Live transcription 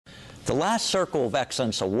The last Circle of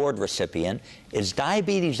Excellence Award recipient is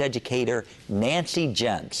diabetes educator Nancy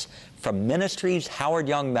Jentz from Ministries Howard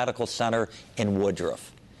Young Medical Center in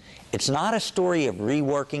Woodruff. It's not a story of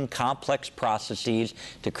reworking complex processes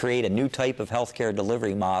to create a new type of healthcare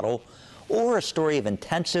delivery model or a story of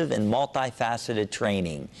intensive and multifaceted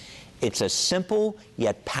training. It's a simple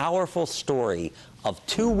yet powerful story of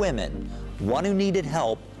two women, one who needed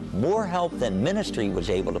help, more help than Ministry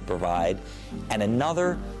was able to provide, and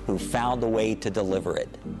another who found a way to deliver it.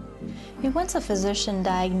 Once a physician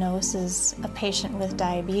diagnoses a patient with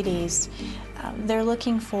diabetes, they're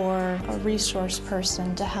looking for a resource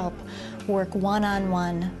person to help work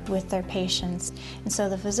one-on-one with their patients. And so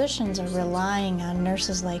the physicians are relying on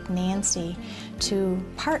nurses like Nancy to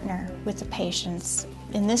partner with the patients.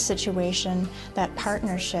 In this situation, that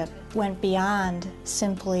partnership went beyond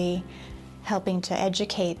simply helping to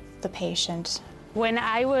educate the patient. When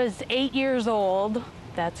I was 8 years old,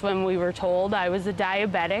 that's when we were told I was a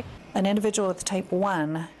diabetic. An individual with type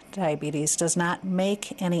 1 diabetes does not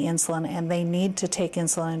make any insulin, and they need to take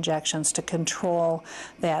insulin injections to control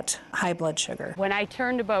that high blood sugar. When I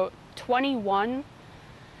turned about 21,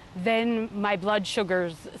 then my blood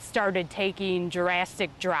sugars started taking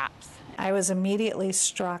drastic drops. I was immediately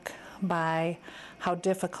struck by how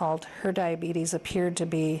difficult her diabetes appeared to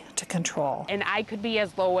be to control. And I could be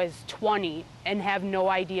as low as 20 and have no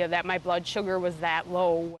idea that my blood sugar was that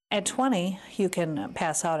low. At 20, you can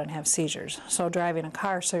pass out and have seizures, so driving a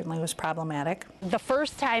car certainly was problematic. The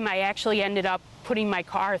first time I actually ended up putting my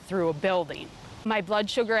car through a building. My blood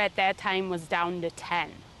sugar at that time was down to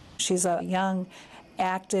 10. She's a young,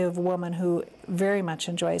 active woman who very much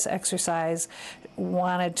enjoys exercise,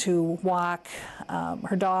 wanted to walk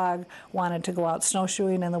her dog, wanted to go out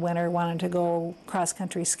snowshoeing in the winter, wanted to go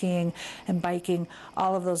cross-country skiing and biking.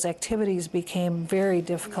 All of those activities became very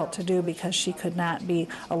difficult to do because she could not be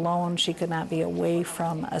alone, she could not be away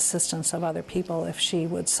from assistance of other people if she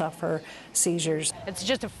would suffer seizures. It's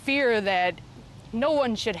just a fear that no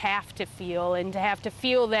one should have to feel, and to have to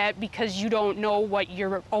feel that because you don't know what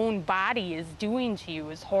your own body is doing to you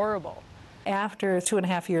is horrible. After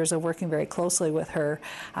 2.5 years of working very closely with her,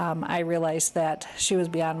 I realized that she was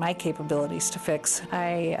beyond my capabilities to fix.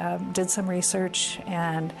 I did some research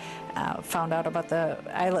and found out about the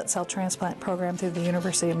islet cell transplant program through the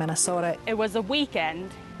University of Minnesota. It was a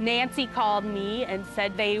weekend. Nancy called me and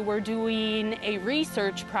said they were doing a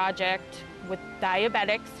research project with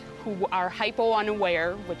diabetics who are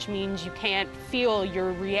hypo-unaware, which means you can't feel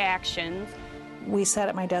your reactions. We sat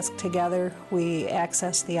at my desk together, we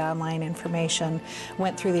accessed the online information,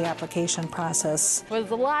 went through the application process. It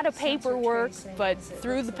was a lot of paperwork, but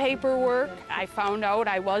through the paperwork, I found out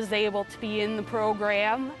I was able to be in the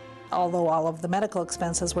program. Although all of the medical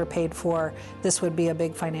expenses were paid for, this would be a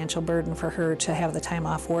big financial burden for her to have the time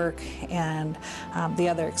off work and the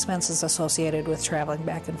other expenses associated with traveling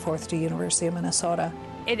back and forth to University of Minnesota.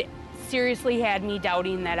 It seriously had me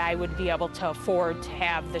doubting that I would be able to afford to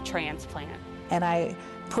have the transplant. And I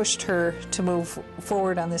pushed her to move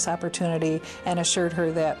forward on this opportunity and assured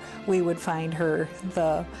her that we would find her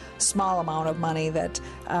the small amount of money that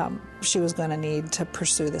she was going to need to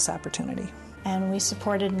pursue this opportunity. And we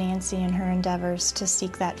supported Nancy in her endeavors to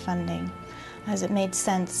seek that funding, as it made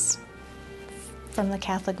sense from the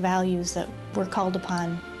Catholic values that we're called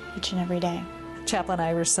upon each and every day. Chaplain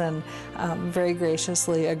Iverson very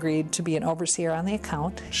graciously agreed to be an overseer on the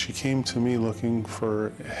account. She came to me looking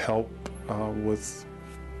for help with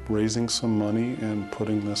raising some money and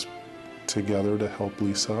putting this together to help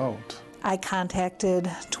Lisa out. I contacted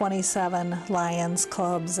 27 Lions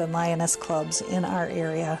clubs and Lioness clubs in our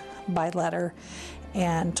area by letter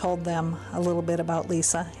and told them a little bit about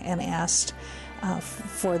Lisa and asked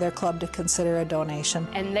for their club to consider a donation.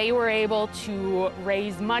 And they were able to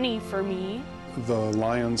raise money for me. The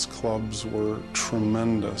Lions clubs were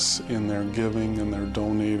tremendous in their giving and their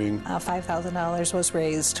donating. $5,000 was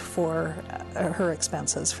raised for her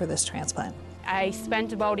expenses for this transplant. I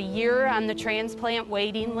spent about a year on the transplant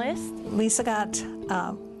waiting list. Lisa got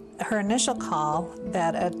her initial call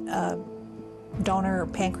that a donor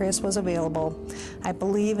pancreas was available, I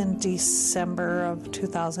believe in December of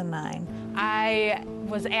 2009. I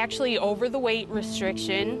was actually over the weight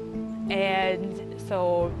restriction, and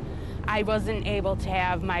so I wasn't able to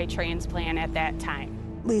have my transplant at that time.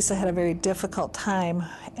 Lisa had a very difficult time,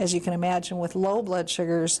 as you can imagine, with low blood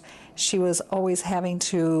sugars. She was always having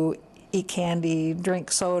to eat candy,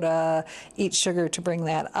 drink soda, eat sugar to bring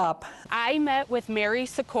that up. I met with Mary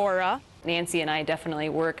Sikora. Nancy and I definitely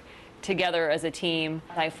work together as a team.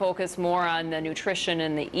 I focus more on the nutrition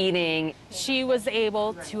and the eating. She was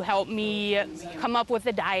able to help me come up with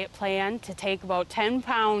a diet plan to take about 10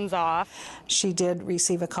 pounds off. She did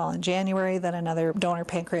receive a call in January that another donor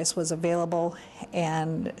pancreas was available,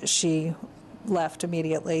 and she left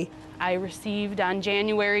immediately. I received on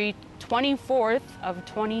January 24th of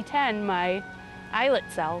 2010 my islet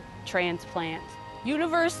cell transplant.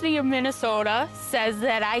 University of Minnesota says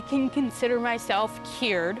that I can consider myself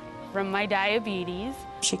cured from my diabetes.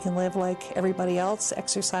 She can live like everybody else,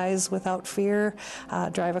 exercise without fear,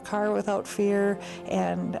 drive a car without fear,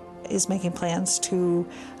 and is making plans to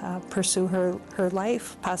pursue her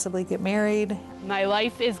life, possibly get married. My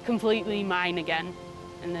life is completely mine again,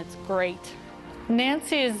 and it's great.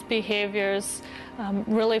 Nancy's behaviors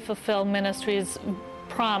really fulfill ministry's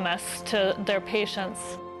promise to their patients.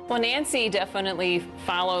 Well, Nancy definitely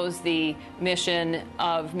follows the mission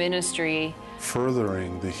of ministry.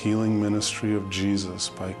 Furthering the healing ministry of Jesus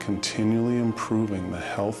by continually improving the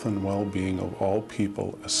health and well-being of all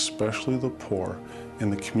people, especially the poor, in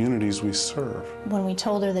the communities we serve. When we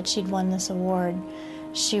told her that she'd won this award,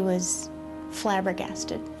 she was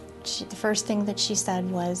flabbergasted. The first thing that she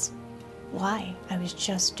said was, "Why? I was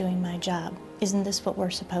just doing my job. Isn't this what we're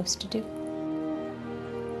supposed to do?"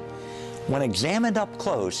 When examined up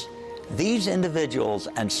close, these individuals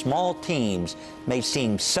and small teams may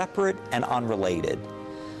seem separate and unrelated,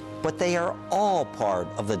 but they are all part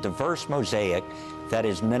of the diverse mosaic that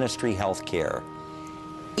is ministry healthcare.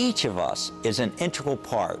 Each of us is an integral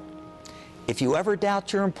part. If you ever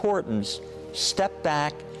doubt your importance, step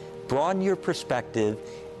back, broaden your perspective,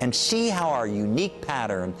 and see how our unique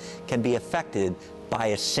pattern can be affected by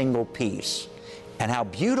a single piece, and how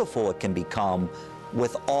beautiful it can become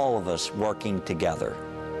with all of us working together.